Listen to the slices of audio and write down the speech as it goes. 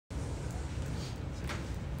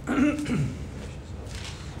Okay,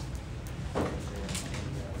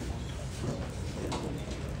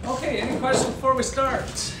 any questions before we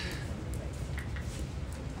start?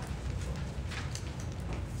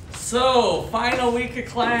 So, final week of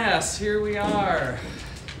class, here we are.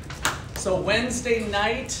 So Wednesday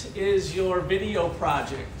night is your video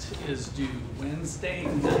project is due, Wednesday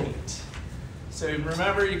night. So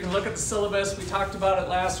remember, you can look at the syllabus, we talked about it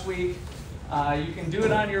last week. You can do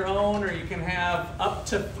it on your own, or you can have up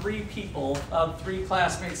to 3 people, 3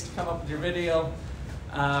 classmates to come up with your video.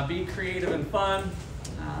 Be creative and fun.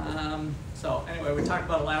 So anyway, we talked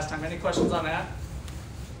about it last time. Any questions on that?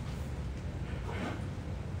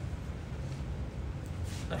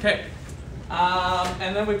 Okay.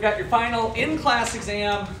 And then we've got your final in-class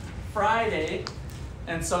exam Friday.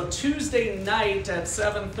 And so Tuesday night at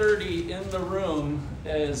 7:30 in the room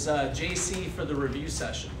is JC for the review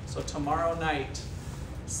session. So tomorrow night,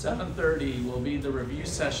 7:30 will be the review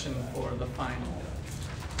session for the final.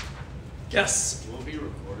 Yes? Will it be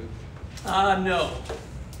recorded? No.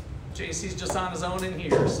 JC's just on his own in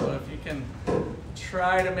here, so if you can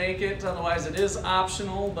try to make it, otherwise it is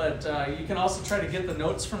optional, but you can also try to get the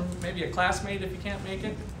notes from maybe a classmate if you can't make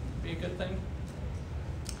it. Be a good thing.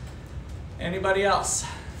 Anybody else?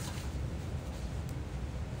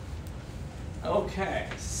 Okay,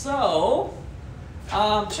 so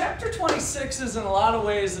chapter 26 is in a lot of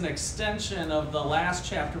ways an extension of the last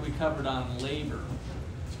chapter we covered on labor.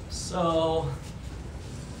 So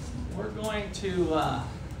we're going to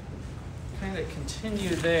kind of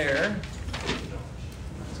continue there.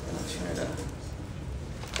 Try to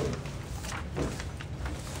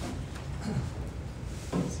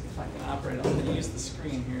see if I can operate. I'm going to use the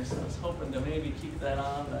screen here, so I was hoping to maybe keep that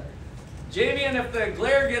on. But Javian, if the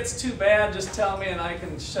glare gets too bad, just tell me and I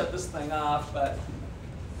can shut this thing off. But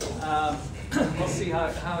we'll see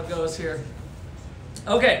how it goes here.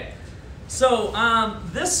 Okay, so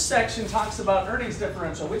this section talks about earnings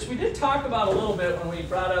differential, which we did talk about a little bit when we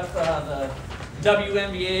brought up the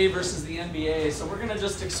WNBA versus the NBA. So we're going to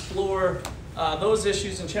just explore those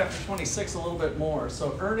issues in chapter 26 a little bit more.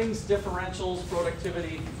 So earnings differentials,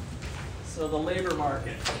 productivity, so the labor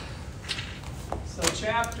market. So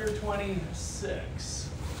chapter 26.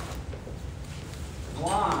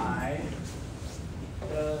 Why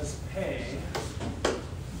does pay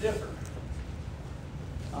differ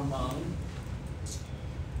among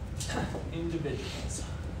individuals?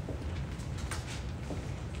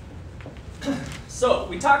 So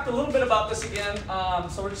we talked a little bit about this again,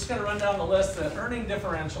 so we're just going to run down the list of earning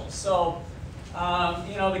differentials. So,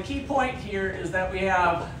 you know, the key point here is that we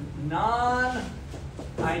have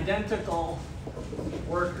non-identical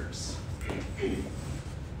workers.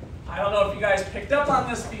 I don't know if you guys picked up on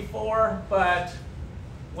this before, but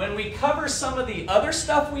when we cover some of the other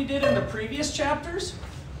stuff we did in the previous chapters,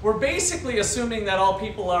 we're basically assuming that all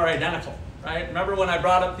people are identical. Right? Remember when I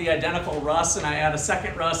brought up the identical Russ and I had a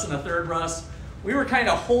second Russ and a third Russ? We were kind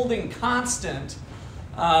of holding constant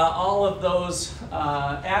all of those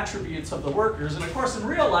attributes of the workers. And of course, in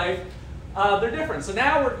real life, they're different. So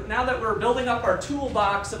now that we're building up our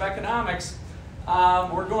toolbox of economics,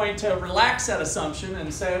 we're going to relax that assumption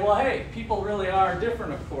and say, well, hey, people really are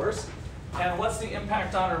different, of course. And what's the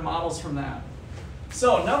impact on our models from that?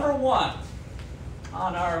 So number 1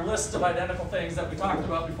 on our list of identical things that we talked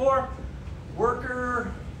about before,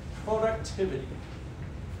 worker productivity.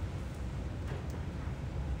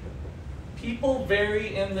 People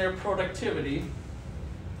vary in their productivity.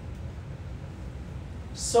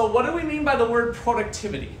 So what do we mean by the word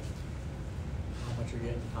productivity? How much you're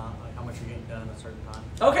getting done, how much you're getting done at a certain time.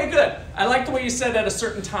 Okay, good. I like the way you said at a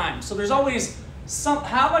certain time. So there's always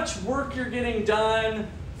how much work you're getting done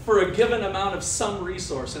for a given amount of some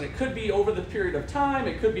resource. And it could be over the period of time,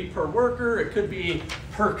 it could be per worker, it could be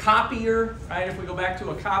per copier, right? If we go back to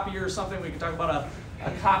a copier or something, we can talk about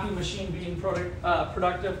a copy machine being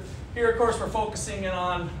productive. Here, of course, we're focusing in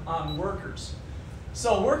on workers.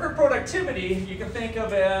 So worker productivity, you can think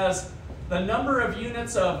of as the number of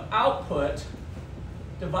units of output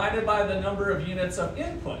divided by the number of units of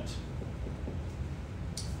input.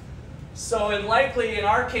 So in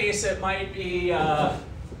our case, it might be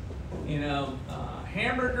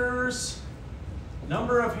hamburgers,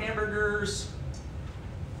 number of hamburgers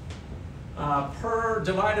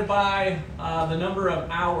divided by the number of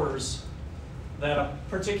hours that a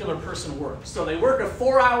particular person works. So they work a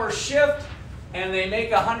 4-hour shift and they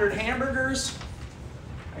make 100 hamburgers.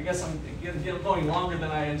 I guess I'm going longer than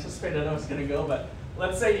I anticipated I was going to go, but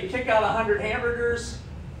let's say you kick out 100 hamburgers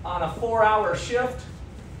on a 4-hour shift,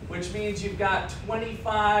 which means you've got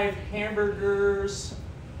 25 hamburgers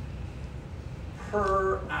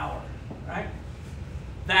per hour, right?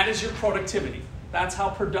 That is your productivity. That's how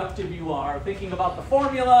productive you are. Thinking about the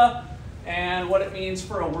formula and what it means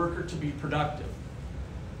for a worker to be productive.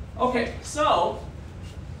 Okay, so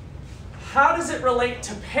how does it relate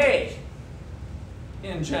to pay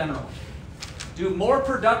in general? Do more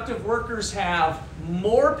productive workers have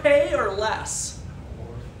more pay or less?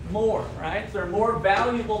 More, right? They're more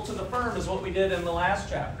valuable to the firm is what we did in the last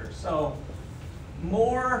chapter. So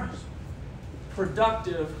more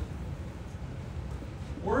productive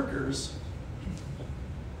workers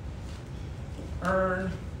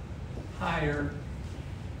earn higher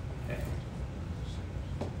pay.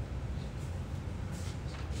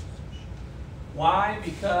 Why?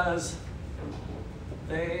 Because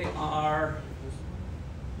they are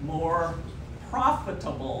more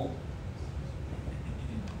profitable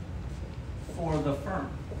for the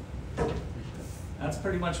firm. That's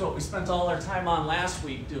pretty much what we spent all our time on last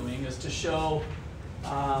week doing, is to show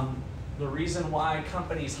the reason why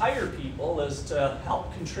companies hire people is to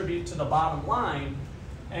help contribute to the bottom line.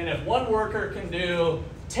 And if one worker can do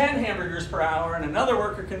 10 hamburgers per hour and another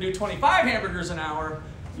worker can do 25 hamburgers an hour,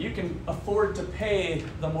 you can afford to pay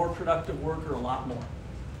the more productive worker a lot more.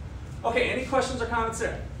 Okay, any questions or comments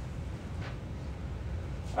there?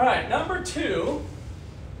 All right, number 2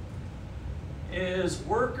 is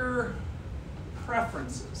worker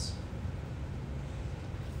preferences.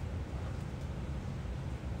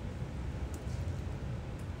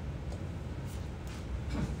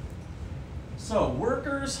 So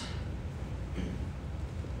workers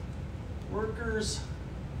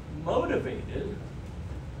motivated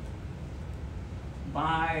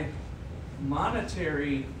by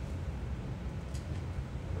monetary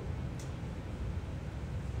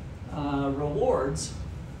rewards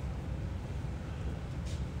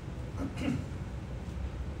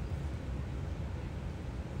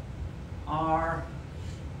are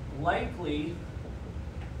likely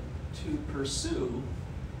to pursue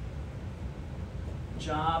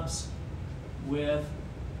jobs with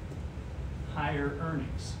higher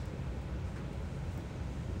earnings.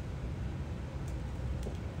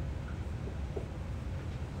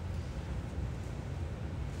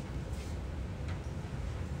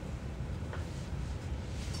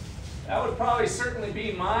 That would probably certainly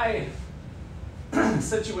be my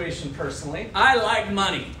situation personally. I like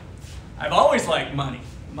money. I've always liked money.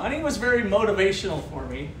 Money was very motivational for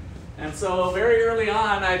me. And so very early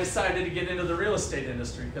on, I decided to get into the real estate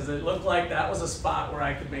industry because it looked like that was a spot where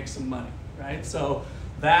I could make some money, right? So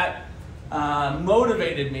that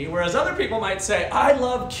motivated me. Whereas other people might say, I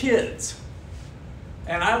love kids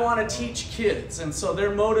and I want to teach kids. And so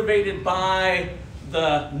they're motivated by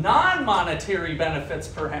the non-monetary benefits,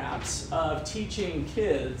 perhaps, of teaching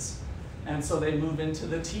kids. And so they move into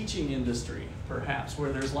the teaching industry, perhaps,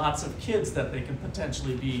 where there's lots of kids that they can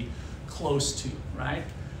potentially be close to, right?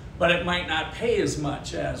 But it might not pay as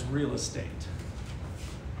much as real estate.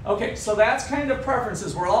 Okay, so that's kind of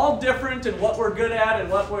preferences. We're all different in what we're good at and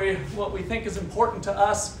what we think is important to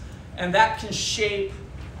us, and that can shape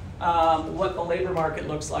what the labor market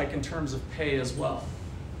looks like in terms of pay as well.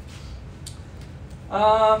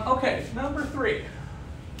 Okay, number 3,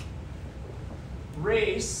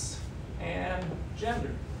 race and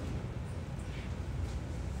gender.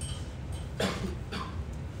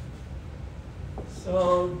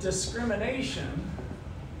 So discrimination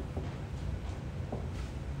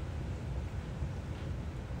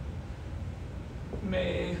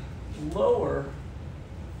may lower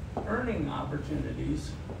earnings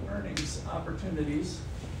opportunities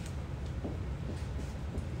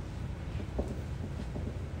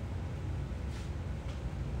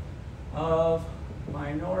of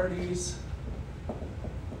minorities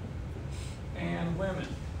and women.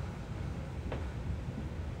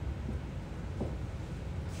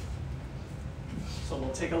 So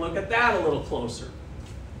we'll take a look at that a little closer.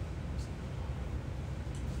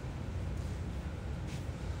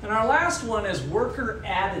 And our last one is worker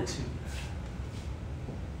attitude.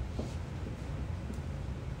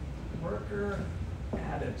 Worker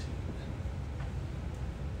attitude.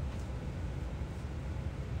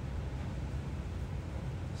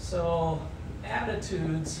 So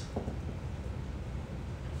attitudes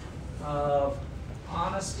of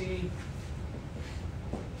honesty,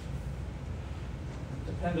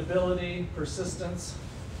 dependability, persistence,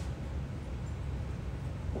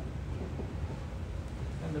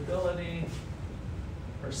 dependability,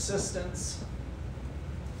 persistence,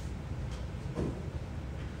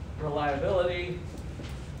 reliability,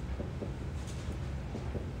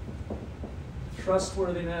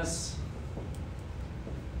 trustworthiness,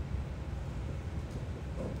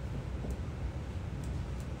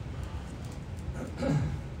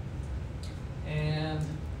 and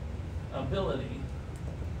mobility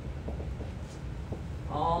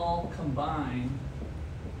all combine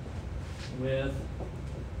with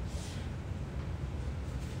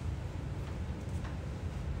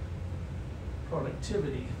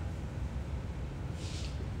productivity.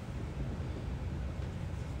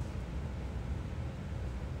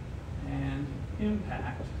 And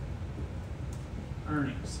impact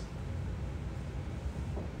earnings.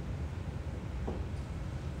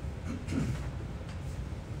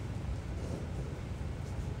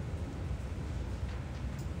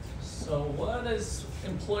 So what is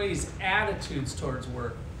employees' attitudes towards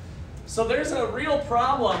work? So there's a real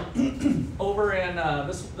problem over in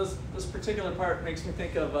this particular part makes me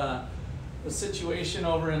think of the situation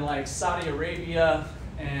over in like Saudi Arabia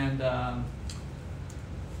and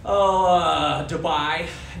Dubai.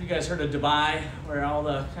 Have you guys heard of Dubai, where all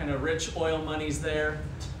the kind of rich oil money's there?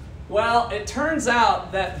 Well, it turns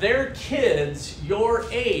out that their kids, your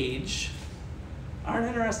age, aren't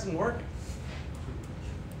interested in working.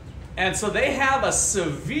 And so they have a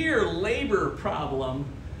severe labor problem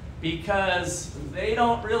because they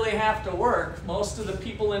don't really have to work. Most of the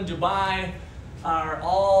people in Dubai are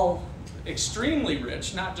all extremely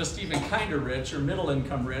rich, not just even kind of rich or middle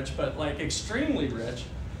income rich, but like extremely rich.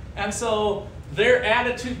 And so their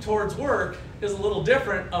attitude towards work is a little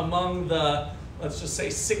different among the, let's just say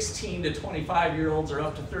 16 to 25-year-olds or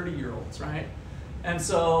up to 30-year-olds, right? And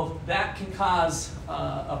so that can cause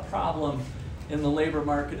a problem in the labor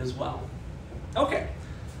market as well. Okay,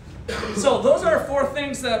 so those are 4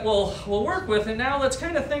 things that we'll work with, and now let's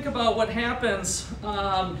kind of think about what happens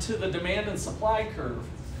to the demand and supply curve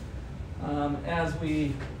as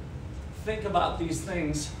we think about these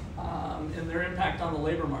things and their impact on the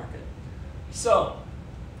labor market. So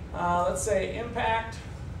let's say impact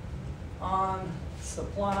on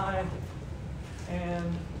supply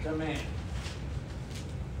and demand.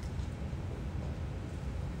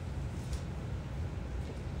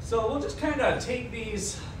 So we'll just kind of take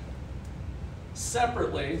these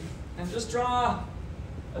separately and just draw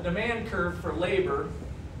a demand curve for labor.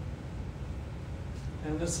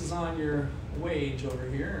 And this is on your wage over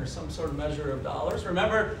here, or some sort of measure of dollars.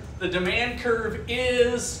 Remember, the demand curve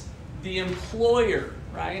is the employer,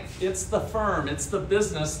 right? It's the firm, it's the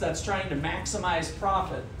business that's trying to maximize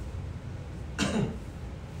profit.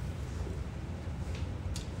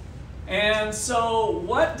 And so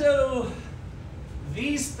what do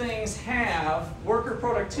these things have? Worker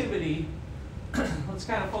productivity, let's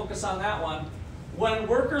kind of focus on that one. When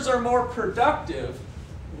workers are more productive,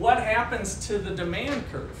 what happens to the demand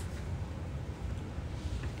curve?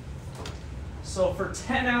 So for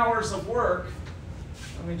 10 hours of work,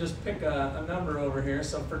 let me just pick a number over here.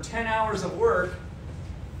 So for 10 hours of work,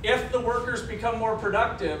 if the workers become more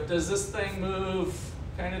productive, does this thing move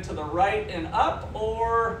kind of to the right and up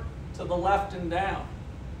or to the left and down?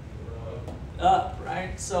 Up,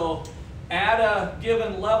 right? So at a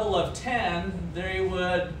given level of 10, they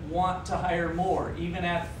would want to hire more. Even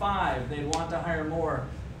at 5, they'd want to hire more.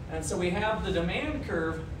 And so we have the demand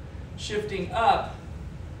curve shifting up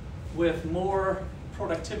with more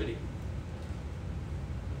productivity.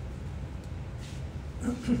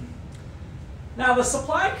 Now the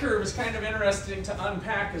supply curve is kind of interesting to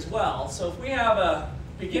unpack as well. So if we have a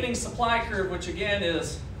beginning supply curve, which again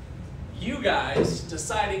is you guys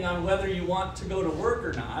deciding on whether you want to go to work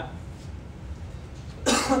or not.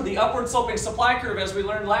 The upward sloping supply curve, as we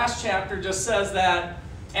learned last chapter, just says that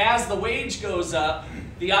as the wage goes up,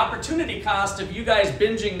 the opportunity cost of you guys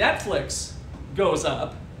binging Netflix goes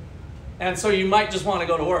up. And so you might just want to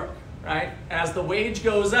go to work, right? As the wage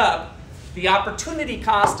goes up, the opportunity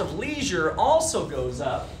cost of leisure also goes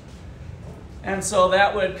up. And so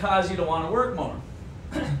that would cause you to want to work more.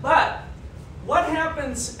 But what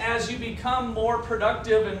happens as you become more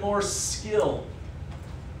productive and more skilled?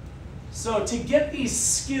 So to get these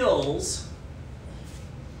skills,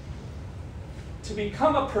 to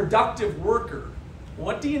become a productive worker,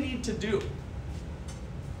 what do you need to do?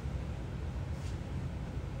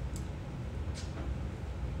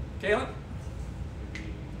 Caleb?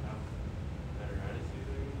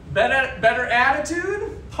 Better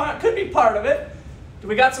attitude? Could be part of it. Do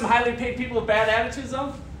we got some highly paid people with bad attitudes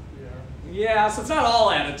though? Yeah, so it's not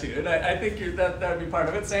all attitude. I think that would be part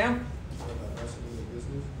of it. Sam? Diversity in the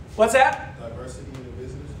business. What's that? Diversity in the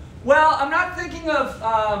business. Well, I'm not thinking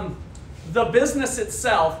of the business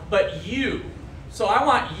itself, but you. So I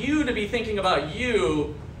want you to be thinking about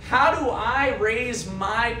you. How do I raise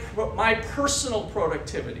my personal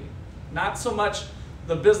productivity? Not so much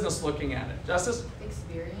the business looking at it. Justice?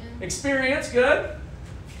 Experience. Experience, good.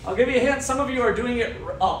 I'll give you a hint. Some of you are doing it,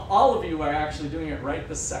 all of you are actually doing it right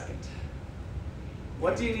this second.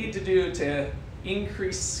 What do you need to do to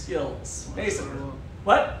increase skills? Basically.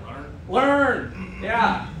 What? Learn.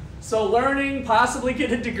 Yeah. So learning, possibly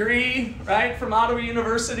get a degree, right, from Ottawa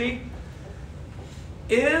University.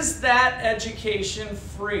 Is that education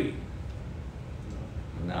free?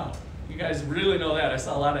 No. You guys really know that. I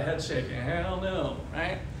saw a lot of head shaking. Hell no,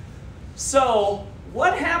 right? So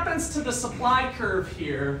what happens to the supply curve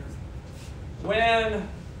here when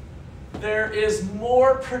there is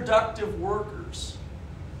more productive workers?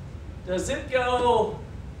 Does it go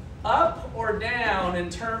up or down in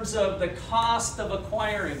terms of the cost of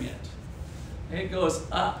acquiring it? It goes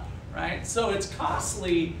up, right? So it's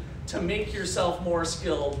costly to make yourself more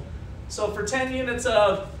skilled. So for 10 units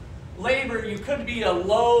of labor, you could be a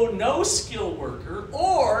low, no-skill worker,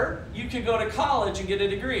 or you could go to college and get a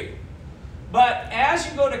degree. But as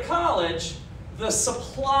you go to college, the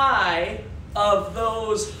supply of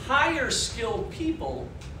those higher skilled people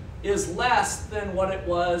is less than what it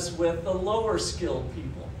was with the lower skilled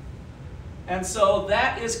people. And so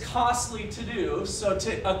that is costly to do. So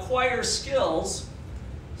to acquire skills,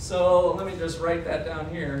 so let me just write that down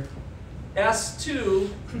here.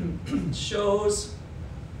 S2 shows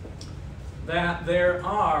that there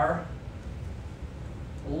are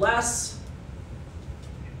less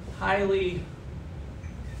higher,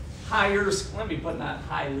 let me put not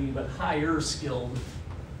highly, but higher skilled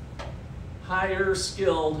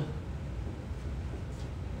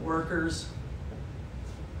workers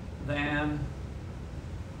than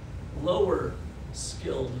lower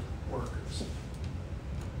skilled workers.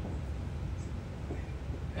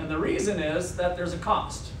 And the reason is that there's a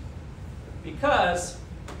cost, because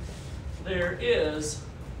there is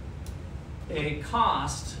a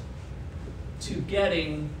cost to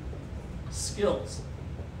getting skills,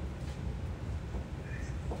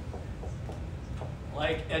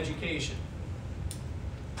 like education.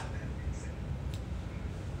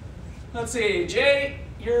 Let's see, Jay,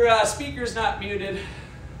 your speaker's not muted.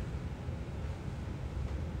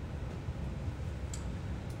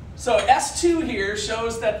 So S2 here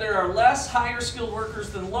shows that there are less higher skilled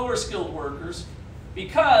workers than lower skilled workers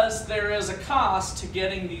because there is a cost to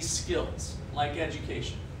getting these skills, like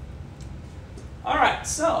education. All right,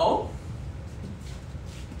 so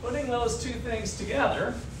putting those two things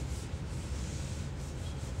together,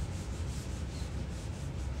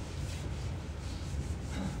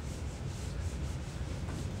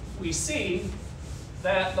 we see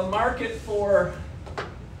that the market for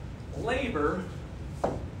labor,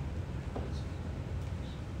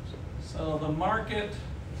 so the market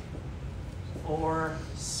for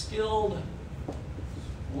skilled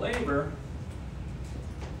labor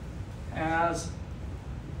has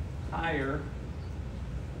higher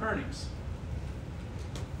earnings.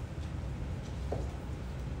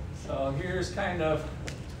 So here's kind of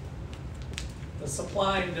the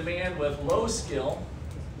supply and demand with low skill.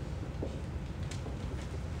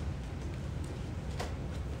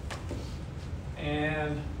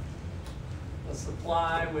 And the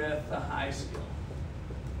supply with the high skill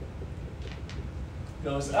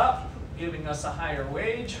goes up, giving us a higher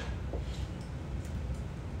wage.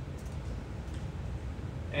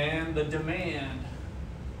 And the demand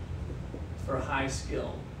for high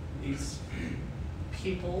skill. These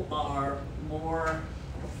people are more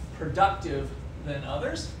productive than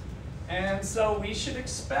others. And so we should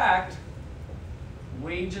expect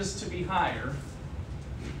wages to be higher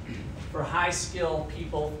for high skill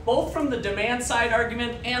people, both from the demand side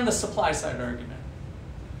argument and the supply side argument.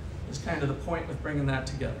 Is kind of the point with bringing that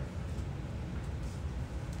together.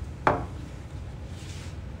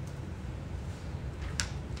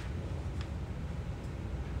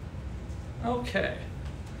 Okay.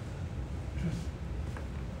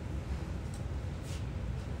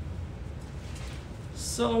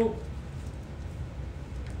 So,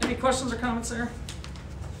 any questions or comments there?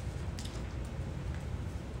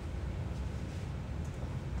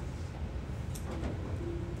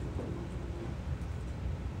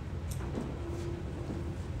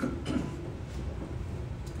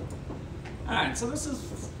 All right, so this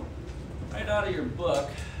is right out of your book.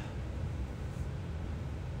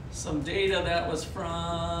 Some data that was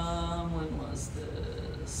from, when was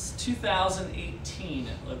this? 2018,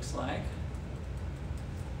 it looks like.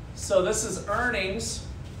 So this is earnings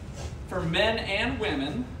for men and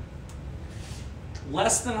women,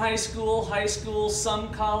 less than high school,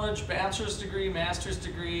 some college, bachelor's degree, master's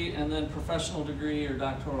degree, and then professional degree or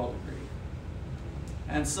doctoral degree.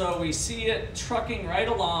 And so we see it trucking right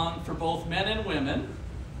along for both men and women.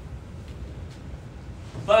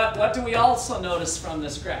 But what do we also notice from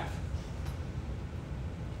this graph?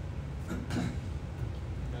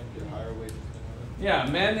 Yeah,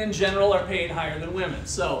 men in general are paid higher than women.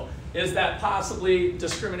 So is that possibly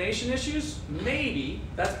discrimination issues? Maybe.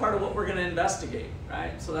 That's part of what we're going to investigate,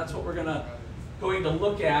 right? So that's what we're going to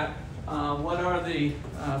look at. What are the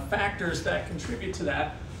factors that contribute to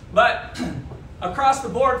that? But across the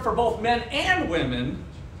board for both men and women,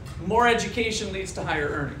 more education leads to higher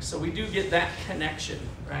earnings. So we do get that connection,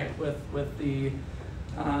 right, with the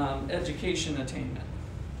education attainment.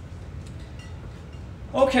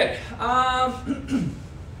 Okay,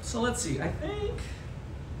 so let's see, I think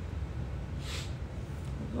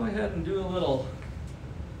we'll go ahead and do a little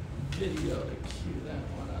video to cue that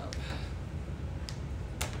one up,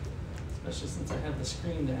 especially since I have the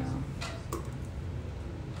screen down.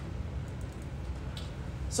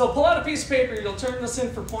 So pull out a piece of paper, you'll turn this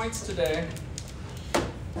in for points today.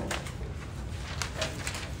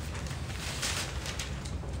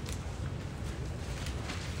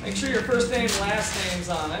 Make sure your first name and last name's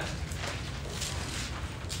on it.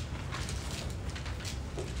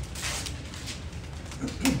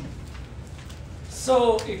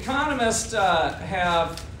 So economists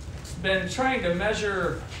have been trying to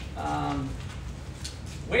measure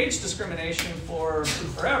wage discrimination for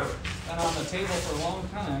forever. Been on the table for a long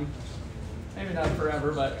time. Maybe not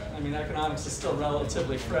forever, but I mean economics is still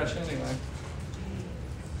relatively fresh anyway.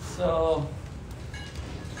 So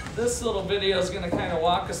this little video is going to kind of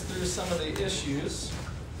walk us through some of the issues.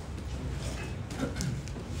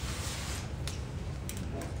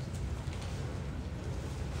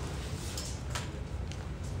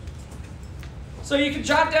 So you can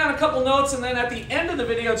jot down a couple notes, and then at the end of the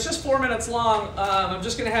video, it's just 4 minutes long, I'm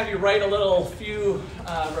just going to have you write a few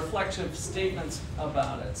reflective statements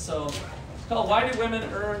about it. So it's called Why Do Women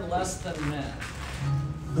Earn Less Than Men?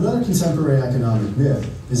 Another contemporary economic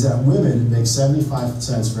myth is that women make 75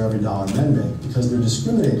 cents for every dollar men make because they're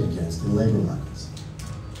discriminated against in labor markets.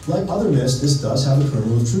 Like other myths, this does have a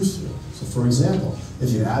kernel of truth to it. So for example,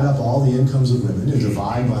 if you add up all the incomes of women and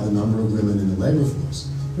divide by the number of women in the labor force,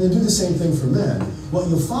 and then do the same thing for men, what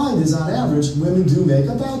you'll find is on average, women do make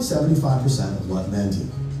about 75% of what men do.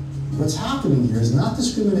 What's happening here is not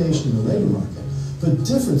discrimination in the labor market, but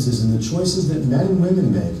differences in the choices that men and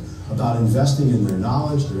women make about investing in their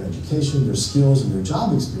knowledge, their education, their skills, and their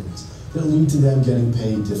job experience that lead to them getting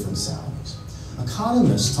paid different salaries.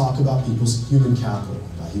 Economists talk about people's human capital.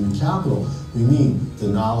 By human capital, we mean the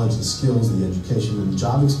knowledge, the skills, the education, and the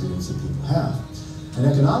job experience that people have. And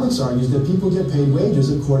economics argues that people get paid wages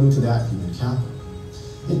according to that human capital.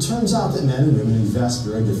 It turns out that men and women invest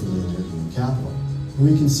very differently in their human capital. And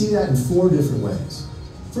we can see that in 4 different ways.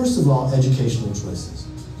 First of all, educational choices.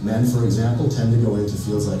 Men, for example, tend to go into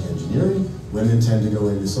fields like engineering. Women tend to go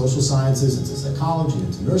into social sciences, into psychology,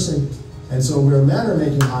 into nursing. And so where men are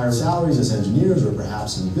making higher salaries as engineers or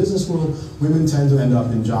perhaps in the business world, women tend to end up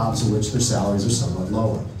in jobs in which their salaries are somewhat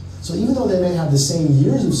lower. So even though they may have the same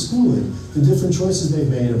years of schooling, the different choices they've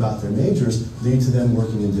made about their majors lead to them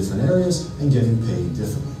working in different areas and getting paid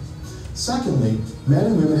differently. Secondly, men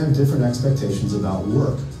and women have different expectations about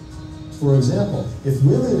work. For example, if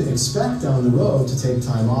women expect down the road to take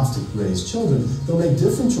time off to raise children, they'll make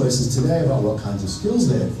different choices today about what kinds of skills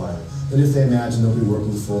they acquire than if they imagine they'll be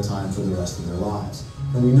working full-time for the rest of their lives.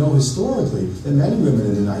 And we know historically that many women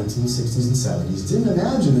in the 1960s and 70s didn't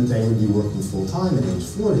imagine that they would be working full-time at age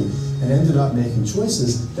 40 and ended up making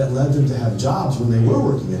choices that led them to have jobs when they were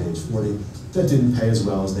working at age 40 that didn't pay as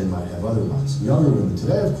well as they might have otherwise. Younger women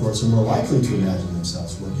today, of course, are more likely to imagine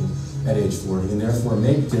themselves working at age 40 and therefore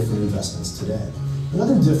make different investments today.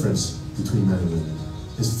 Another difference between men and women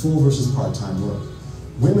is full versus part-time work.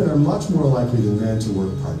 Women are much more likely than men to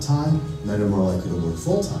work part-time, men are more likely to work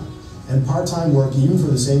full-time. And part-time work, even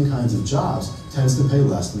for the same kinds of jobs, tends to pay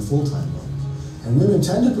less than full-time work. And women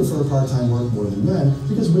tend to prefer part-time work more than men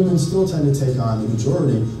because women still tend to take on the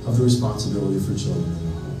majority of the responsibility for children in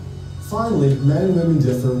the home. Finally, men and women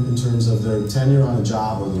differ in terms of their tenure on a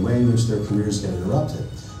job or the way in which their careers get interrupted.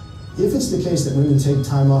 If it's the case that women take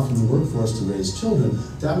time off from the workforce to raise children,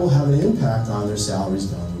 that will have an impact on their salaries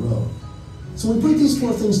down the road. So when we put these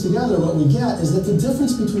 4 things together, what we get is that the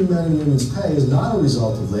difference between men and women's pay is not a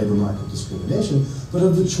result of labor market discrimination, but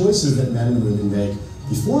of the choices that men and women make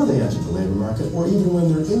before they enter the labor market, or even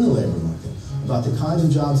when they're in the labor market, about the kinds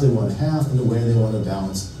of jobs they want to have and the way they want to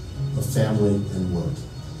balance a family and work.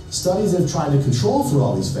 Studies that have tried to control for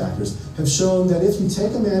all these factors have shown that if you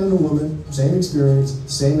take a man and a woman, same experience,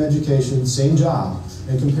 same education, same job,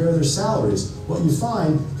 and compare their salaries, what you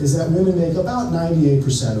find is that women make about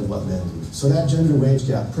 98% of what men do. So that gender wage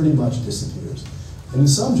gap pretty much disappears. And in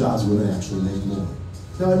some jobs, women actually make more.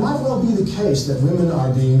 Now, it might well be the case that women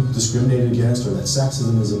are being discriminated against or that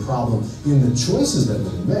sexism is a problem in the choices that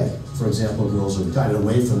women make. For example, girls are guided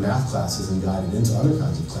away from math classes and guided into other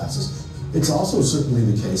kinds of classes. It's also certainly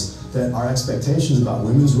the case that our expectations about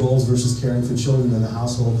women's roles versus caring for children in the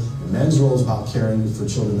household and men's roles about caring for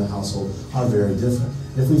children in the household are very different.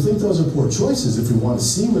 If we think those are poor choices, if we want to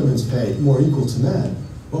see women's pay more equal to men,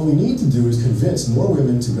 what we need to do is convince more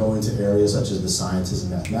women to go into areas such as the sciences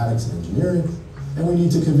and mathematics and engineering, and we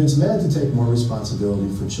need to convince men to take more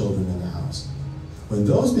responsibility for children in the house. When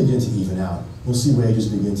those begin to even out, we'll see wages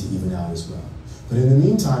begin to even out as well. But in the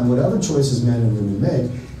meantime, whatever choices men and women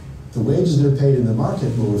make, the wages they're paid in the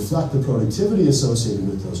market will reflect the productivity associated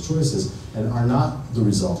with those choices and are not the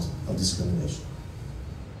result of discrimination.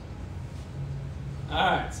 All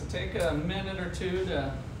right, so take a minute or two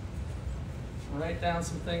to write down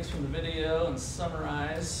some things from the video and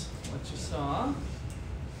summarize what you saw.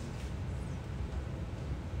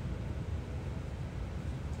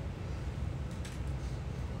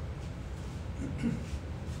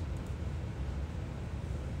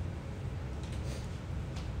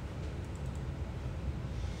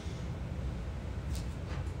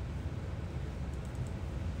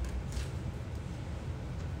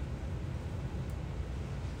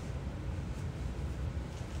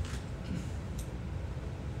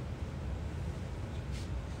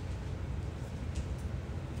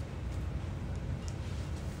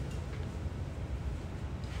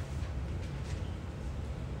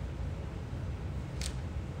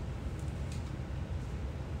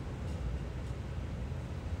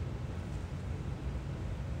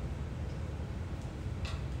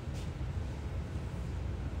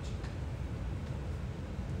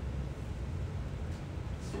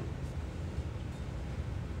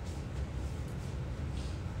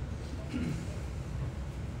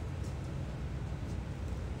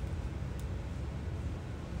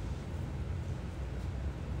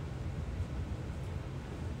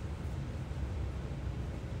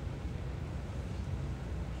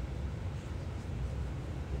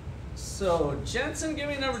 So Jensen, give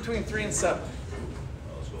me a number between 3 and 7.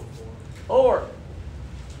 Let's go 4.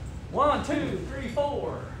 1, 2, 3,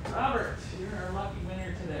 4. Robert, you're our lucky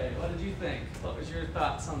winner today. What did you think? What was your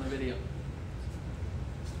thoughts on the video?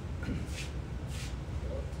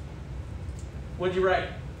 What'd you write?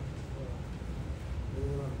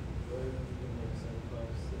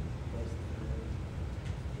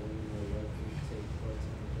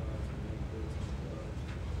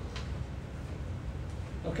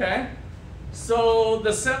 Okay. So the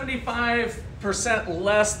 75%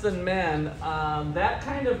 less than men, that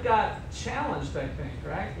kind of got challenged, I think,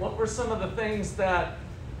 right? What were some of the things that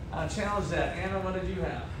challenged that? Anna, what did you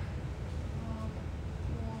have? Well,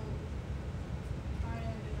 I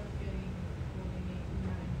ended up getting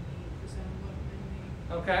 98% of what men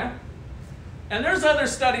made. Okay. And there's other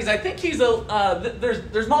studies. I think he's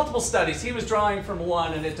there's multiple studies. He was drawing from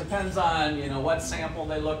one, and it depends on what sample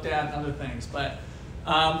they looked at and other things. But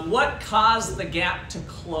what caused the gap to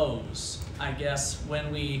close? I guess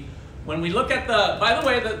when we look at by the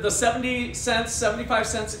way, the 70 cents, 75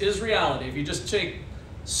 cents is reality. If you just take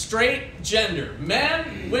straight gender,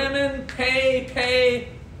 men, women, pay,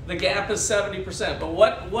 the gap is 70%. But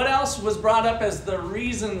what else was brought up as the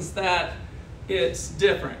reasons that it's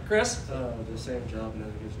different? Chris? The same job,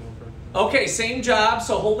 navigation over. Okay, same job,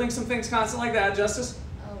 so holding some things constant like that. Justice?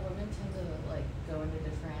 Women tend to go into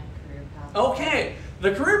different career paths. Okay,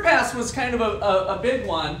 the career path was kind of a big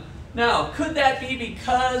one. Now, could that be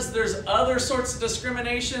because there's other sorts of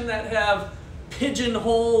discrimination that have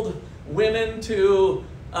pigeonholed women to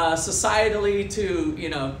societally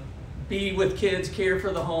to be with kids, care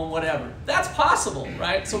for the home, whatever? That's possible,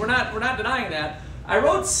 right? So we're not denying that. I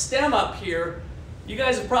wrote STEM up here. You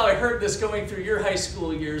guys have probably heard this going through your high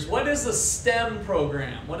school years. What is a STEM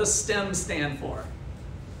program? What does STEM stand for?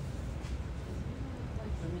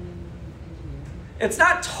 It's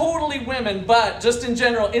not totally women, but just in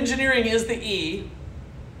general, engineering is the E.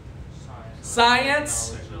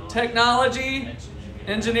 Science, technology,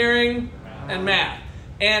 engineering, and math.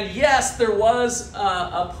 And yes, there was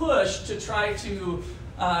a push to try to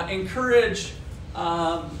encourage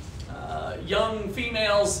young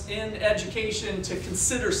females in education to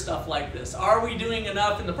consider stuff like this. Are we doing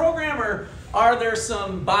enough in the program, or are there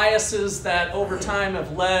some biases that over time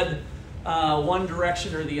have led one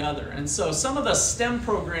direction or the other? And so some of the STEM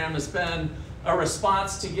program has been a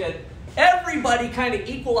response to get everybody kind of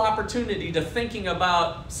equal opportunity to thinking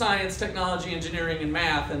about science, technology, engineering, and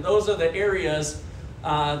math. And those are the areas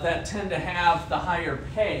that tend to have the higher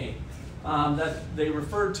pay that they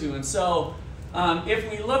referred to. And so if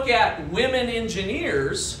we look at women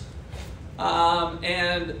engineers,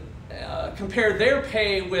 and compare their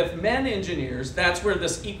pay with men engineers, that's where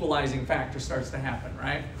this equalizing factor starts to happen,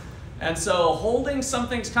 right? And so holding some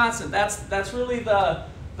things constant, that's really the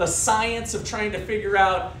science of trying to figure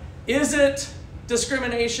out, is it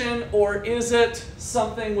discrimination or is it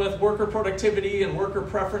something with worker productivity and worker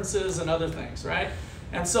preferences and other things, right?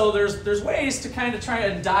 And so there's ways to kind of try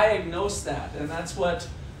and diagnose that, and that's what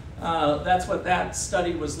that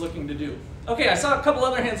study was looking to do. Okay, I saw a couple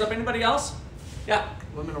other hands up. Anybody else? Yeah.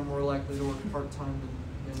 Women are more likely to work part-time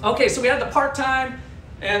than men. Okay, so we had the part-time,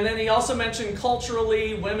 and then he also mentioned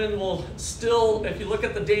culturally, women will still, if you look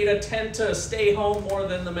at the data, tend to stay home more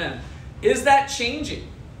than the men. Is that changing?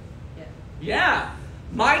 Yeah. Yeah.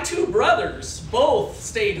 My two brothers both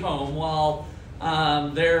stayed home while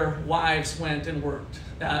their wives went and worked,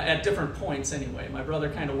 at different points anyway. My brother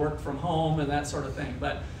kind of worked from home and that sort of thing.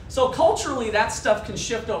 But so culturally, that stuff can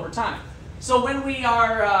shift over time. So when we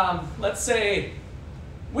are, let's say,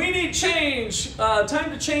 we need change,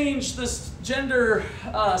 time to change this gender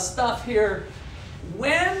stuff here.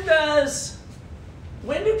 When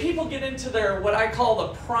do people get into their, what I call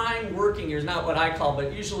the prime working years? Not what I call,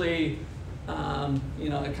 but usually, you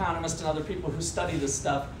know, economists and other people who study this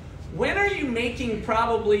stuff. When are you making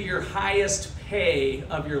probably your highest pay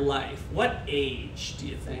of your life? What age do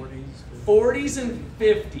you think? 40s and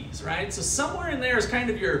 50s, right? So somewhere in there is kind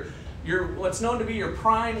of your what's known to be your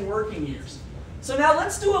prime working years. So now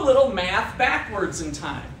let's do a little math backwards in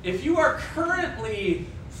time. If you are currently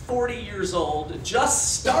 40 years old,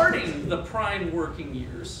 just starting the prime working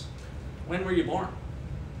years, when were you born?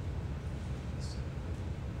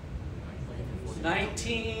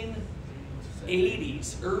 1980s,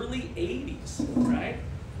 early 80s, right?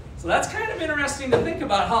 So that's kind of interesting to think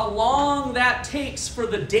about how long that takes for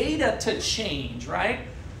the data to change, right?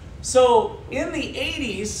 So in the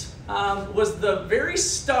 80s, was the very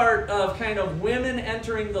start of kind of women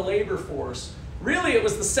entering the labor force. Really, it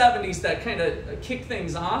was the 70s that kind of kicked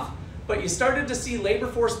things off, but you started to see labor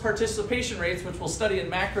force participation rates, which we'll study in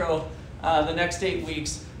macro the next 8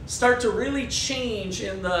 weeks, start to really change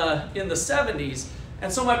in the 70s. And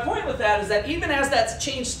so my point with that is that even as that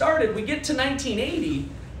change started, we get to 1980,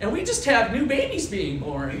 and we just have new babies being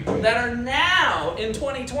born that are now in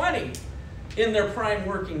 2020 in their prime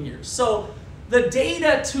working years. So the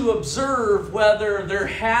data to observe whether there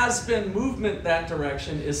has been movement that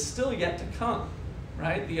direction is still yet to come,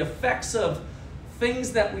 right? The effects of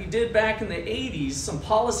things that we did back in the 80s, some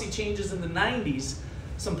policy changes in the 90s,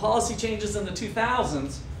 some policy changes in the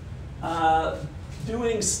 2000s,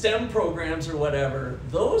 doing STEM programs or whatever,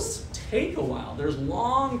 those take a while. There's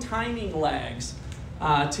long timing lags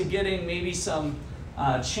to getting maybe some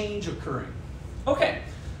change occurring. Okay.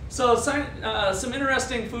 So some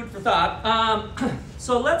interesting food for thought.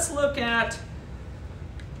 So let's look at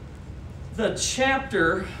the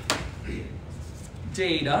chapter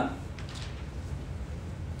data,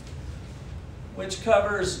 which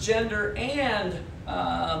covers gender and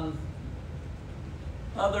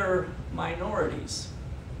other minorities.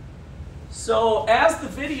 So as the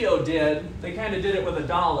video did, they kind of did it with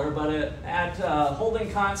 $1, but at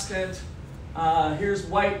holding constant, here's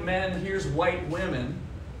white men, here's white women.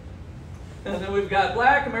 And then we've got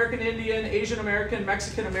Black, American Indian, Asian American,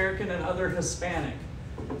 Mexican American, and other Hispanic.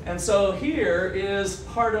 And so here is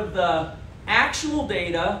part of the actual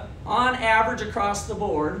data on average across the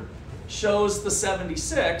board shows the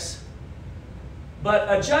 76,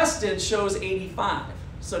 but adjusted shows 85.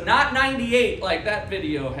 So not 98 like that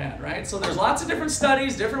video had, right? So there's lots of different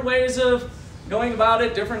studies, different ways of going about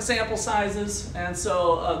it, different sample sizes, and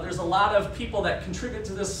so there's a lot of people that contribute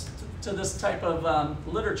to this type of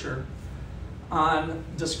literature on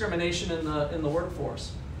discrimination in the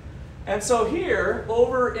workforce. And so here,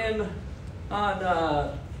 over on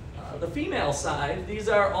the female side, these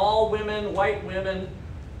are all women, white women,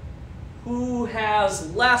 who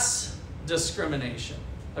has less discrimination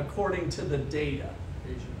according to the data.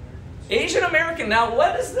 Asian American. Now,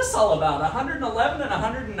 what is this all about? 111 and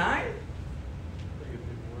 109?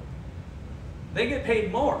 They get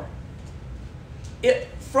paid more.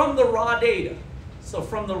 From the raw data. So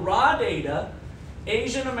from the raw data,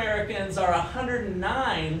 Asian Americans are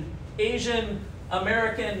 109, Asian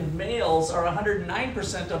American males are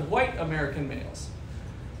 109% of white American males.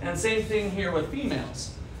 And same thing here with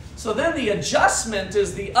females. So then the adjustment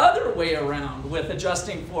is the other way around with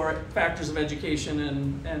adjusting for factors of education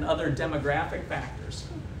and other demographic factors.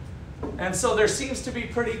 And so there seems to be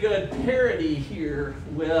pretty good parity here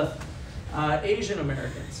with Asian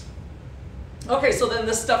Americans. Okay, so then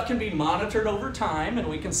this stuff can be monitored over time and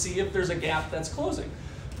we can see if there's a gap that's closing.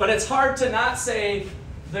 But it's hard to not say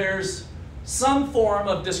there's some form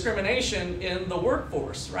of discrimination in the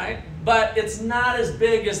workforce, right? But it's not as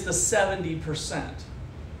big as the 70%.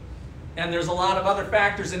 And there's a lot of other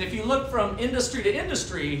factors. And if you look from industry to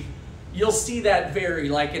industry, you'll see that vary,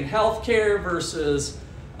 like in healthcare versus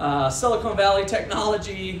Silicon Valley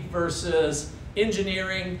technology versus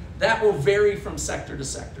engineering. That will vary from sector to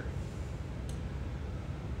sector.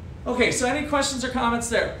 Okay, so any questions or comments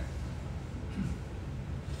there?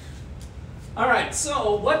 All right,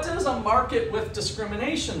 so what does a market with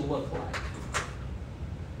discrimination look like?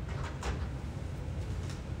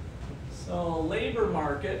 So labor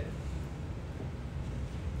market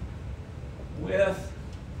with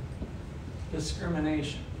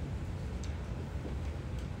discrimination.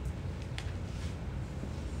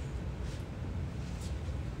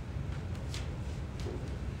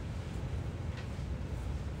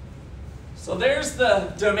 So there's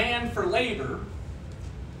the demand for labor.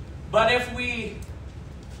 But if we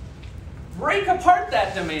break apart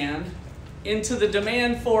that demand into the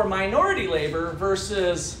demand for minority labor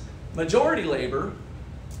versus majority labor,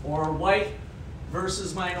 or white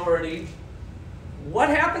versus minority, what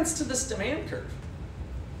happens to this demand curve?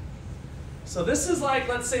 So this is like,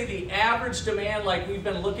 let's say, the average demand like we've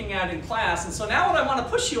been looking at in class. And so now what I want to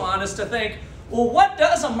push you on is to think, well, what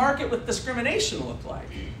does a market with discrimination look like?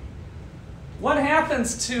 What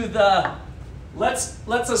happens to the, let's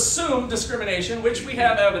assume discrimination, which we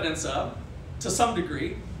have evidence of to some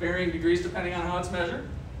degree, varying degrees depending on how it's measured.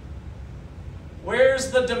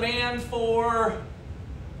 Where's the demand for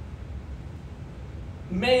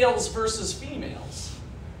males versus females?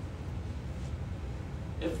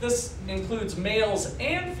 If this includes males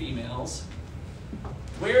and females,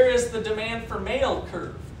 where is the demand for male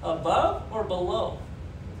curve? Above or below?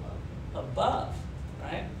 Above,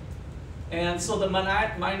 right? And so the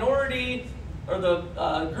minority, or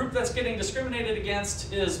the group that's getting discriminated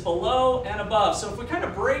against, is below and above. So if we kind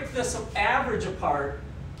of break this average apart,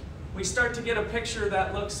 we start to get a picture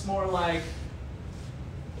that looks more like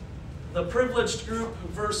the privileged group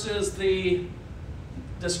versus the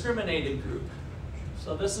discriminated group.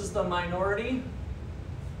 So this is the minority,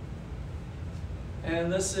 and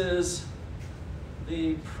this is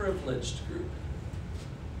the privileged group.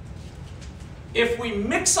 If we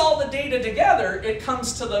mix all the data together, it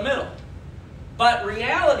comes to the middle. But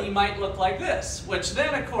reality might look like this, which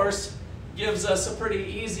then, of course, gives us a pretty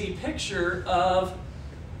easy picture of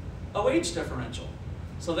a wage differential.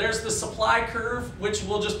 So there's the supply curve, which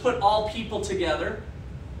we'll just put all people together,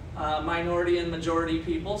 minority and majority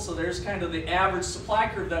people. So there's kind of the average supply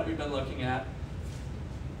curve that we've been looking at.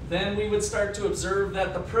 Then we would start to observe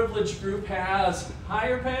that the privileged group has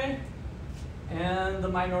higher pay, and the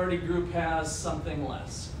minority group has something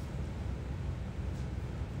less.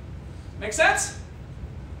 Make sense?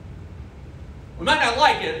 We might not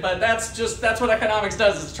like it, but that's what economics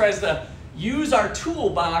does. It tries to use our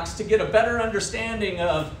toolbox to get a better understanding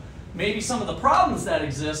of maybe some of the problems that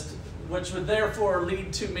exist, which would therefore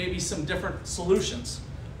lead to maybe some different solutions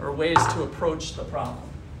or ways to approach the problem.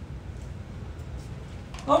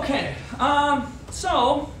 Okay,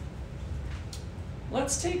 so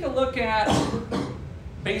let's take a look at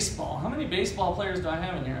baseball. How many baseball players do I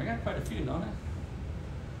have in here? I got quite a few, don't I?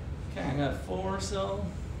 Okay, I got 4, so.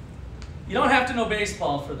 You don't have to know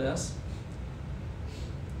baseball for this.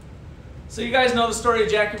 So you guys know the story of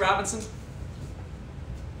Jackie Robinson?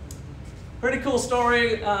 Pretty cool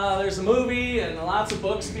story. There's a movie and lots of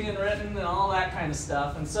books being written and all that kind of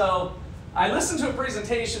stuff. And so I listened to a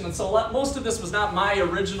presentation, and so most of this was not my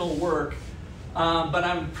original work. But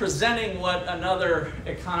I'm presenting what another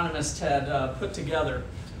economist had put together.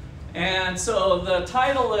 And so the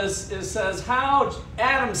title says how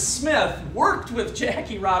Adam Smith worked with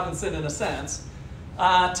Jackie Robinson, in a sense,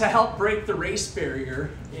 to help break the race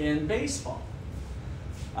barrier in baseball.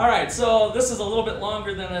 All right, so this is a little bit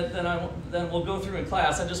longer than we'll go through in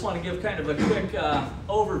class. I just want to give kind of a quick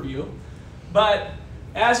overview. But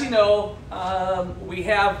as you know, we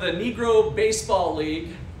have the Negro Baseball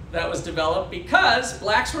League that was developed because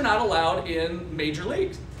blacks were not allowed in major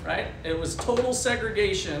leagues, right? It was total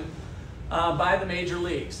segregation by the major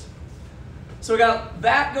leagues. So we got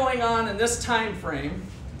that going on in this time frame,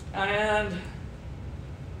 and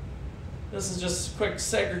this is just quick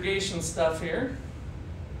segregation stuff here.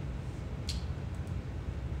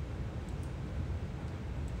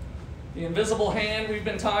 The invisible hand we've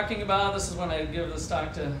been talking about. This is when I give this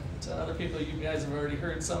talk to other people. You guys have already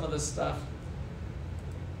heard some of this stuff.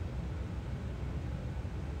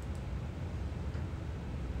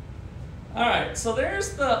 All right, so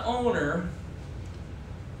there's the owner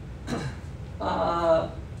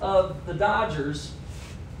of the Dodgers,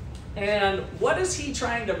 And what is he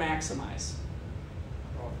trying to maximize?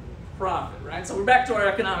 Profit, right? So we're back to our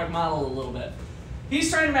economic model a little bit. He's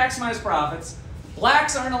trying to maximize profits.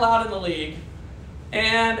 Blacks aren't allowed in the league.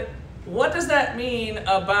 And what does that mean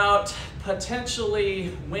about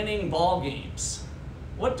potentially winning ball games?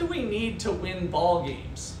 What do we need to win ball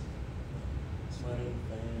games?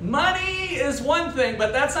 Money is one thing,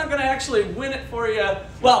 but that's not going to actually win it for you.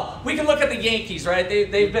 Well, we can look at the Yankees, right?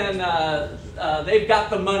 They've got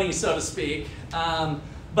the money, so to speak.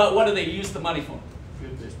 But what do they use the money for?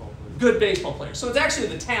 Good baseball players. Good baseball players. So it's actually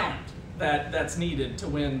the talent that's needed to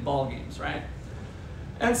win ball games, right?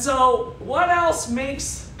 And so what else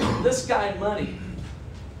makes this guy money?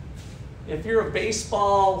 If you're a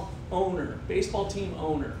baseball owner, baseball team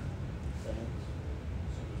owner.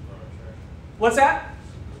 What's that?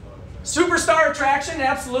 Superstar attraction,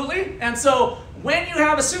 absolutely. And so when you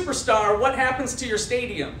have a superstar, what happens to your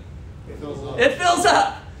stadium? It fills up. It fills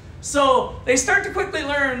up. So they start to quickly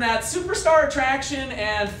learn that superstar attraction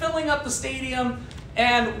and filling up the stadium,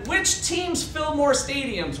 and which teams fill more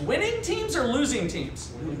stadiums? Winning teams or losing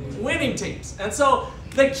teams? Winning teams. And so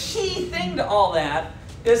the key thing to all that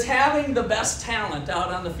is having the best talent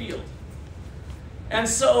out on the field. And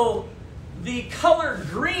so the color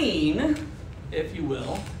green, if you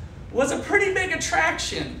will, was a pretty big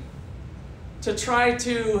attraction to try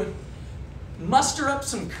to muster up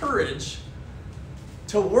some courage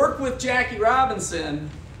to work with Jackie Robinson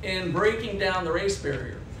in breaking down the race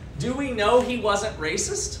barrier. Do we know he wasn't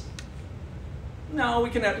racist? No, we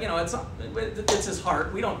can have, it's his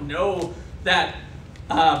heart. We don't know that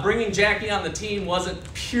bringing Jackie on the team wasn't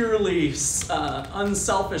purely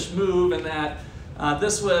unselfish move, and that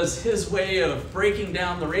this was his way of breaking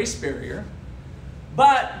down the race barrier.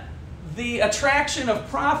 But the attraction of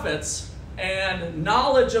profits and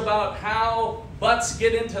knowledge about how butts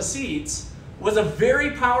get into seats was a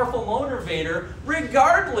very powerful motivator,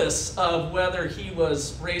 regardless of whether he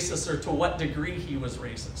was racist or to what degree he was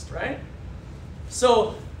racist, right?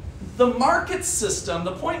 So the market system,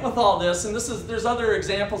 the point with all this, and there's other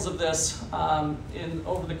examples of this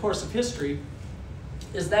over the course of history,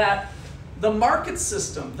 is that the market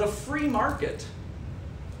system, the free market,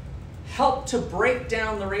 helped to break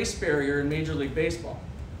down the race barrier in Major League Baseball.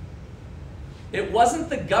 It wasn't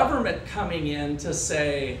the government coming in to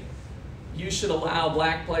say, you should allow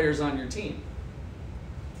black players on your team.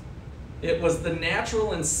 It was the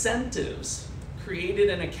natural incentives created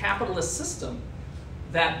in a capitalist system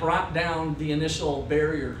that brought down the initial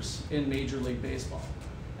barriers in Major League Baseball.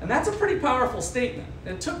 And that's a pretty powerful statement.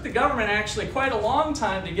 It took the government actually quite a long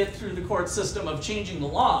time to get through the court system of changing the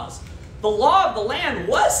laws. The law of the land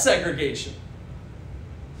was segregation,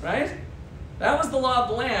 right? That was the law of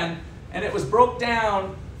the land, and it was broke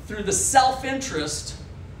down through the self-interest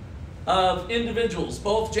of individuals,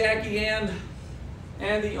 both Jackie and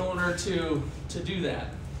the owner, to do that.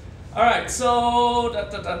 All right, so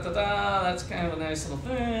that's kind of a nice little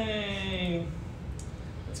thing.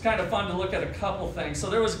 It's kind of fun to look at a couple things. So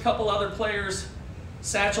there was a couple other players.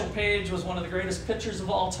 Satchel Paige was one of the greatest pitchers of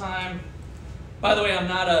all time. By the way, I'm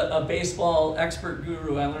not a baseball expert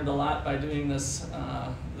guru. I learned a lot by doing this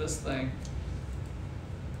thing.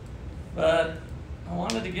 But I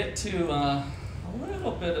wanted to get to a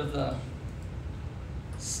little bit of the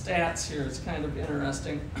stats here. It's kind of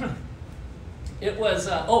interesting. It was,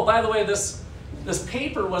 oh, by the way, this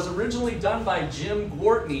paper was originally done by Jim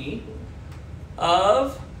Gortney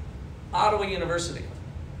of Ottawa University.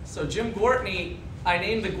 So Jim Gortney, I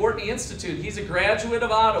named the Gortney Institute. He's a graduate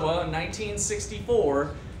of Ottawa in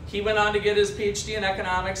 1964. He went on to get his PhD in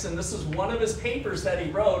economics, and this is one of his papers that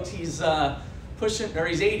he wrote. He's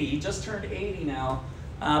he's 80. He just turned 80 now.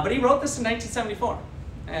 But he wrote this in 1974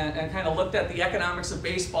 and kind of looked at the economics of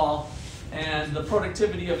baseball and the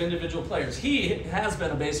productivity of individual players. He has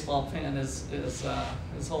been a baseball fan his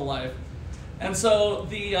whole life. And so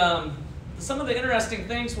some of the interesting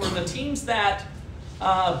things were the teams that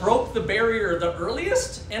broke the barrier the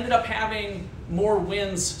earliest ended up having more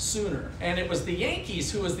wins sooner. And it was the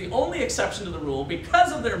Yankees who was the only exception to the rule.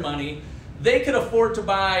 Because of their money, they could afford to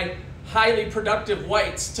buy highly productive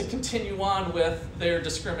whites to continue on with their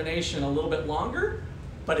discrimination a little bit longer,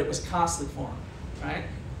 but it was costly for them, right?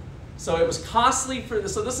 So it was costly for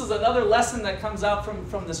this. So this is another lesson that comes out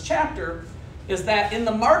from this chapter, is that in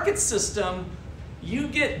the market system, you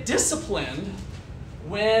get disciplined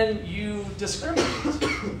when you discriminate.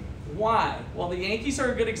 Why? Well, the Yankees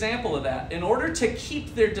are a good example of that. In order to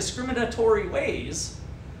keep their discriminatory ways,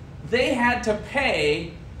 they had to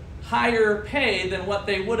pay higher pay than what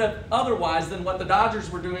they would have otherwise, than what the Dodgers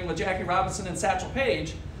were doing with Jackie Robinson and Satchel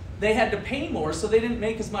Paige. They had to pay more, so they didn't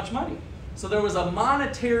make as much money. So there was a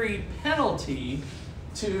monetary penalty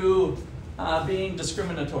to being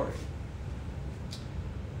discriminatory.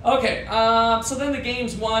 Okay, so then the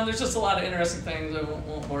games won. There's just a lot of interesting things. I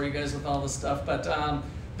won't bore you guys with all this stuff, but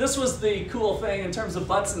this was the cool thing in terms of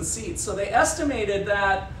butts and seats. So they estimated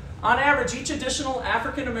that on average, each additional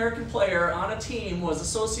African American player on a team was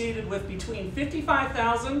associated with between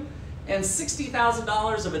 $55,000 and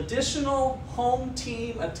 $60,000 of additional home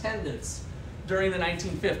team attendance during the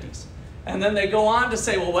 1950s. And then they go on to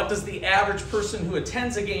say, well, what does the average person who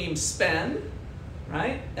attends a game spend,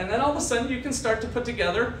 right? And then all of a sudden you can start to put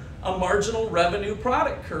together a marginal revenue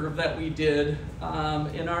product curve that we did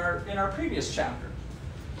in our previous chapter.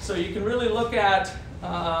 So you can really look at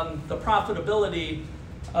the profitability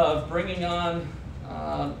of bringing on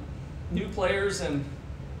new players and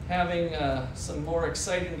having some more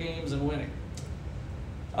exciting games and winning.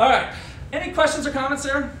 All right, any questions or comments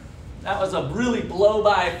there? That was a really blow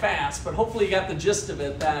by fast, but hopefully you got the gist of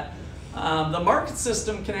it, that the market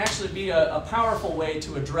system can actually be a powerful way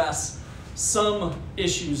to address some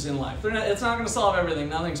issues in life. It's not going to solve everything,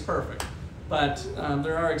 nothing's perfect, but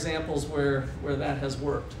there are examples where that has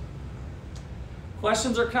worked.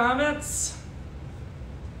 Questions or comments?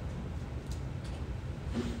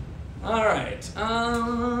 All right.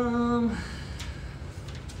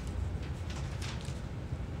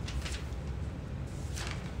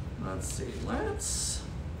 Let's see. Let's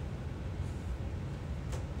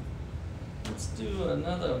do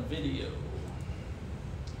another video.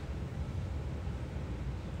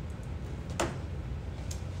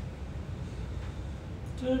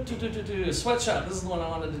 Sweatshop. This is the one I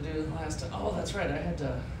wanted to do last time. Oh, that's right. I had to. I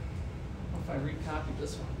don't know if I recopied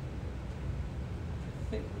this one. I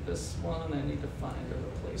think this one I need to find a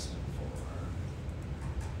replacement for.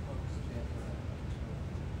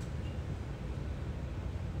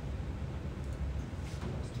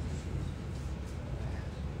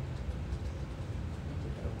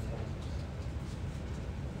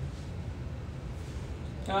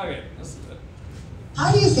 Okay, this is it.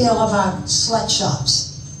 How do you feel about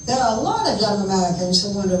sweatshops? There are a lot of young Americans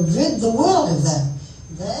who want to rid the world of them.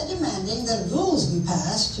 They're demanding that rules be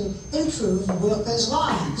passed to improve workers'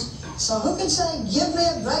 lives. So who can say, give me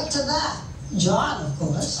a break to that? John, of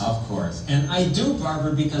course. Of course. And I do,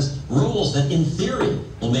 Barbara, because rules that in theory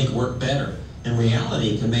will make work better, in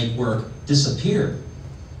reality can make work disappear.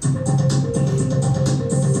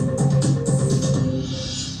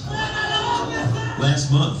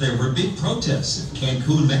 Last month, there were big protests in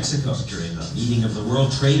Cancun, Mexico during a meeting of the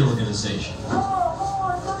World Trade Organization.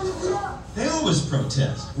 They always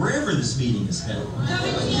protest, wherever this meeting is held. And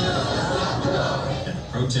the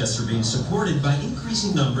protests are being supported by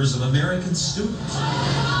increasing numbers of American students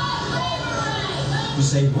who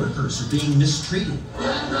say workers are being mistreated.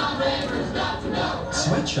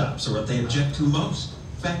 Sweatshops are what they object to most.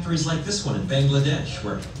 Factories like this one in Bangladesh,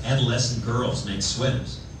 where adolescent girls make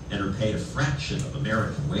sweaters and are paid a fraction of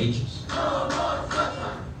American wages.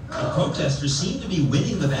 The protesters seem to be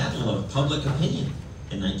winning the battle of public opinion.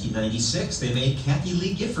 In 1996, they made Kathy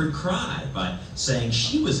Lee Gifford cry by saying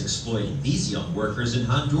she was exploiting these young workers in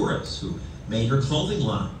Honduras who made her clothing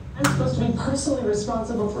line. I'm supposed to be personally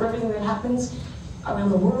responsible for everything that happens around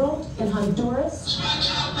the world, in Honduras?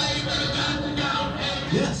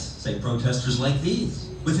 Yes, say protesters like these.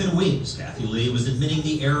 Within weeks, Kathy Lee was admitting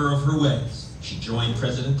the error of her ways. She joined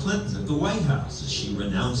President Clinton at the White House as she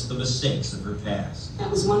renounced the mistakes of her past.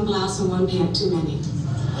 That was one blouse and one pant too many.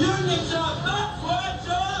 Union shop, not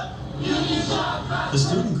sweatshop! Union shop, not. The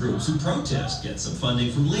student groups who protest get some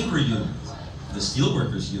funding from labor unions. The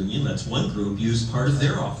Steelworkers Union lets one group use part of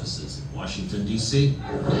their offices in Washington, D.C.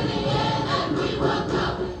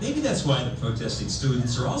 Maybe that's why the protesting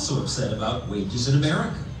students are also upset about wages in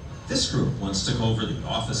America. This group once took over the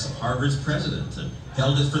office of Harvard's president and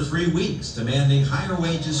held it for 3 weeks, demanding higher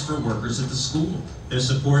wages for workers at the school. Their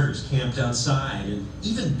supporters camped outside, and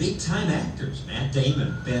even big-time actors, Matt Damon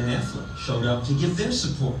and Ben Affleck, showed up to give their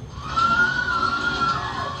support.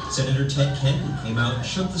 Senator Ted Kennedy came out and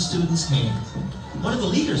shook the students' hands. One of the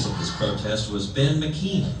leaders of this protest was Ben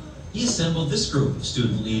McKean. He assembled this group of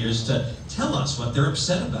student leaders to tell us what they're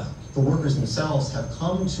upset about. The workers themselves have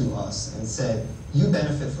come to us and said, you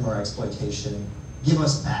benefit from our exploitation, give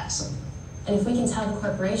us back something. And if we can tell the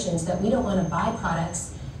corporations that we don't want to buy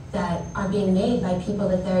products that are being made by people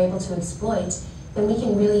that they're able to exploit, then we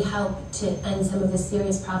can really help to end some of the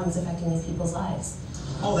serious problems affecting these people's lives.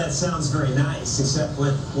 Oh, that sounds very nice, except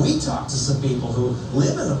when we talk to some people who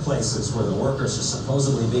live in the places where the workers are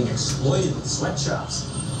supposedly being exploited in sweatshops,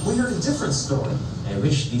 we heard a different story. I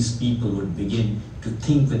wish these people would begin to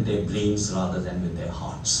think with their brains rather than with their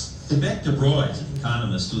hearts. Quebec de Broye is an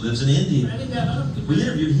economist who lives in India. We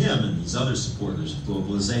interviewed him and these other supporters of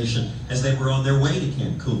globalization as they were on their way to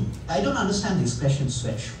Cancun. I don't understand the expression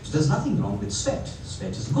sweatshops. There's nothing wrong with sweat.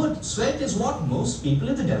 Sweat is good. Sweat is what most people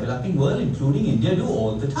in the developing world, including India, do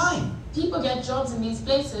all the time. People get jobs in these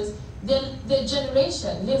places, their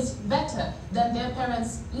generation lives better than their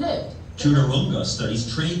parents lived. Chunarunga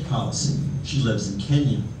studies trade policy. She lives in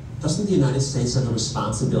Kenya. Doesn't the United States have a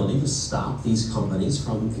responsibility to stop these companies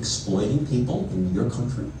from exploiting people in your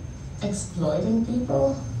country? Exploiting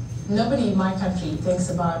people? Nobody in my country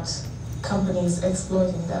thinks about companies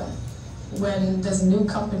exploiting them. When there's a new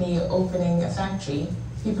company opening a factory,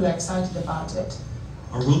 people are excited about it.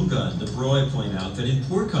 Arunga and De Broye point out that in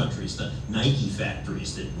poor countries, the Nike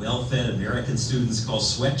factories that well-fed American students call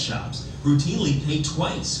sweatshops routinely pay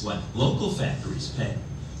twice what local factories pay,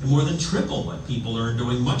 and more than triple what people earn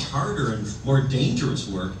doing much harder and more dangerous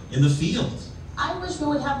work in the fields. I wish we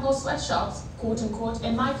would have more sweatshops, quote unquote,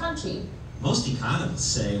 in my country. Most economists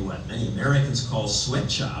say what many Americans call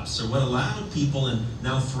sweatshops are what allowed people in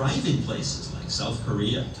now thriving places like South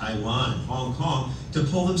Korea, Taiwan, and Hong Kong to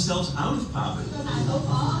pull themselves out of poverty.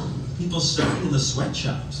 People started in the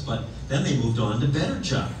sweatshops, but then they moved on to better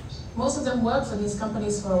jobs. Most of them work for these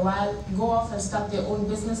companies for a while, go off and start their own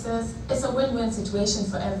businesses. It's a win-win situation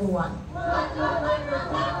for everyone. And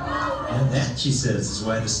that, she says, is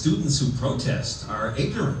why the students who protest are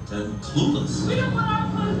ignorant and clueless. We don't want our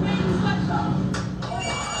food made in sweatshops.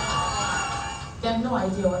 They have no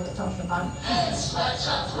idea what they're talking about.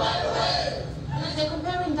 Sweatshops right away. They're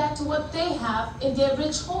comparing that to what they have in their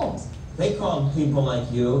rich homes. They called people like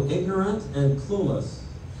you ignorant and clueless.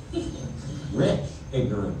 Rich,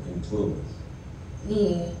 ignorant, and clueless.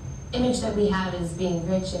 The image that we have as being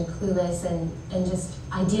rich and clueless and just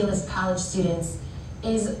idealist college students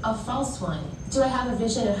is a false one. Do I have a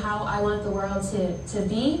vision of how I want the world to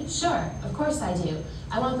be? Sure, of course I do.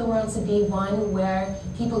 I want the world to be one where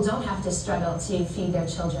people don't have to struggle to feed their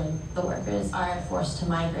children. The workers are forced to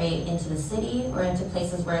migrate into the city or into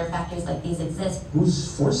places where factories like these exist.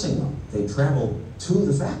 Who's forcing them? They travel to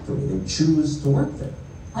the factory. They choose to work there.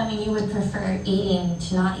 I mean, you would prefer eating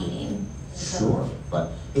to not eating. Sure,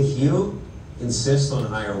 but if you insist on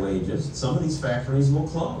higher wages, some of these factories will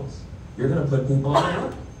close. You're going to put people out of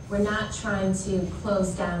work. We're not trying to close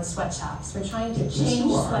down sweatshops. We're trying to Yes, change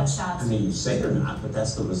you are. sweatshops. I mean, you say they're not, but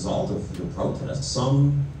that's the result of your protest.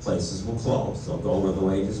 Some places will close. They'll go where the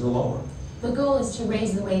wages are lower. The goal is to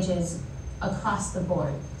raise the wages across the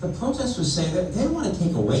board. The protesters say that they don't want to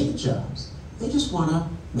take away the jobs. They just want to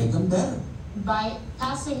make them better. By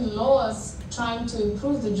passing laws trying to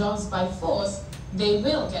improve the jobs by force, they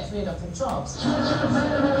will get rid of the jobs.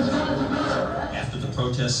 After the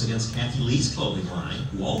protests against Kathy Lee's clothing line,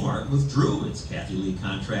 Walmart withdrew its Kathy Lee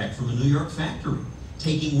contract from a New York factory,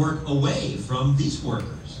 taking work away from these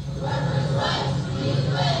workers.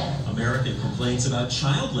 American complaints about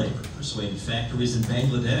child labor persuaded factories in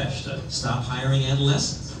Bangladesh to stop hiring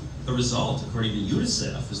adolescents. The result, according to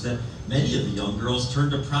UNICEF, is that many of the young girls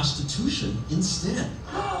turned to prostitution instead.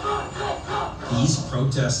 These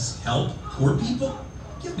protests help poor people?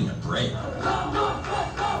 Give me a break.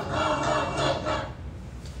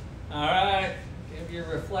 All right, give your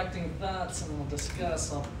reflecting thoughts and we'll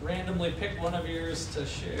discuss. I'll randomly pick one of yours to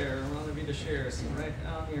share, one of you to share, so write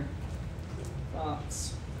down your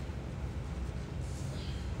thoughts.